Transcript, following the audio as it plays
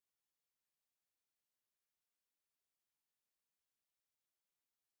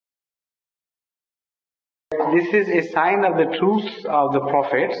this is a sign of the truth of the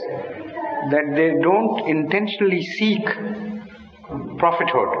prophets, that they don't intentionally seek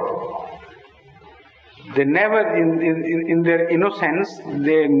prophethood. They never, in their innocence,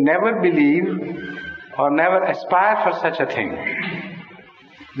 they never believe or never aspire for such a thing.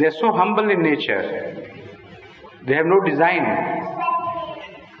 They are so humble in nature. They have no design.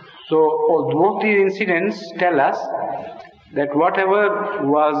 So both these incidents tell us that whatever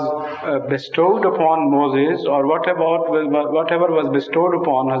was bestowed upon Moses, or whatever was bestowed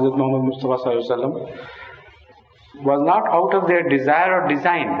upon Hazrat Muhammad Mustafa Sallallahu Alaihi Wasallam, was not out of their desire or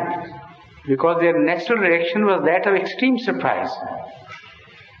design, because their natural reaction was that of extreme surprise.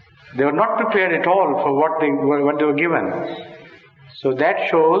 They were not prepared at all for what they were given. So that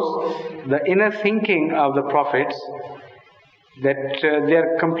shows the inner thinking of the prophets, that they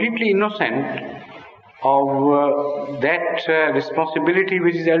are completely innocent of that responsibility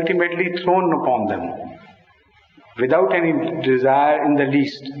which is ultimately thrown upon them, without any desire in the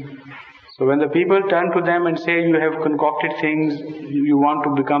least. So when the people turn to them and say, you have concocted things, you want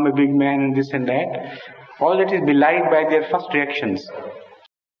to become a big man and this and that, all that is belied by their first reactions.